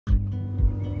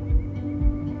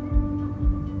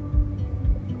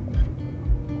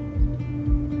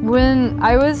When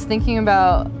I was thinking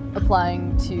about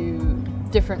applying to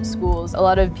different schools, a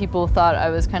lot of people thought I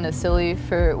was kind of silly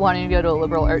for wanting to go to a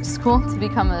liberal arts school to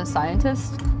become a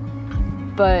scientist.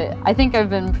 But I think I've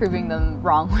been proving them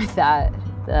wrong with that,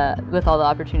 with all the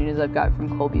opportunities I've got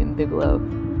from Colby and Bigelow.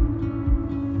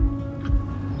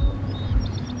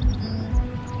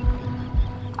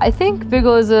 I think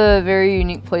Bigelow is a very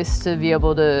unique place to be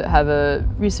able to have a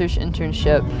research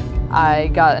internship. I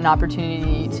got an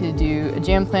opportunity to do a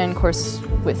jam plan course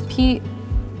with Pete,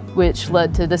 which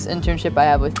led to this internship I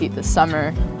have with Pete this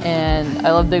summer. And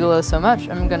I love Bigelow so much,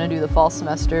 I'm going to do the fall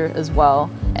semester as well.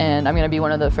 And I'm going to be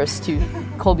one of the first 2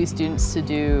 Colby students to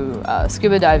do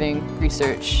scuba diving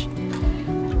research.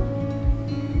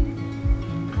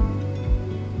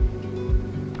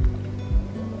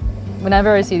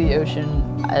 Whenever I see the ocean,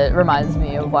 it reminds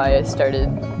me of why I started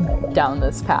down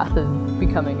this path of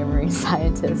becoming a marine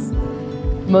scientist.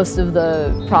 Most of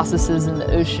the processes in the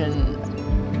ocean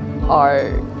are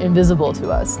invisible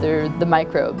to us. They're the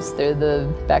microbes, they're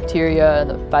the bacteria,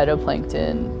 the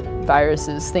phytoplankton,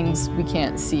 viruses, things we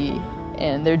can't see,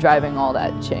 and they're driving all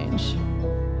that change.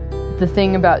 The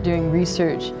thing about doing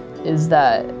research is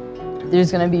that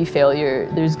there's going to be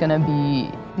failure, there's going to be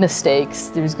mistakes,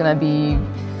 there's going to be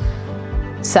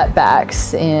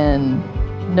setbacks, and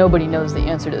nobody knows the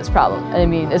answer to this problem. I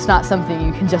mean, it's not something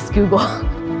you can just Google.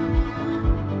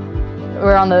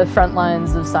 We're on the front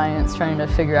lines of science trying to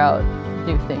figure out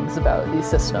new things about these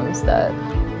systems that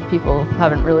people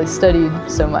haven't really studied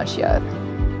so much yet.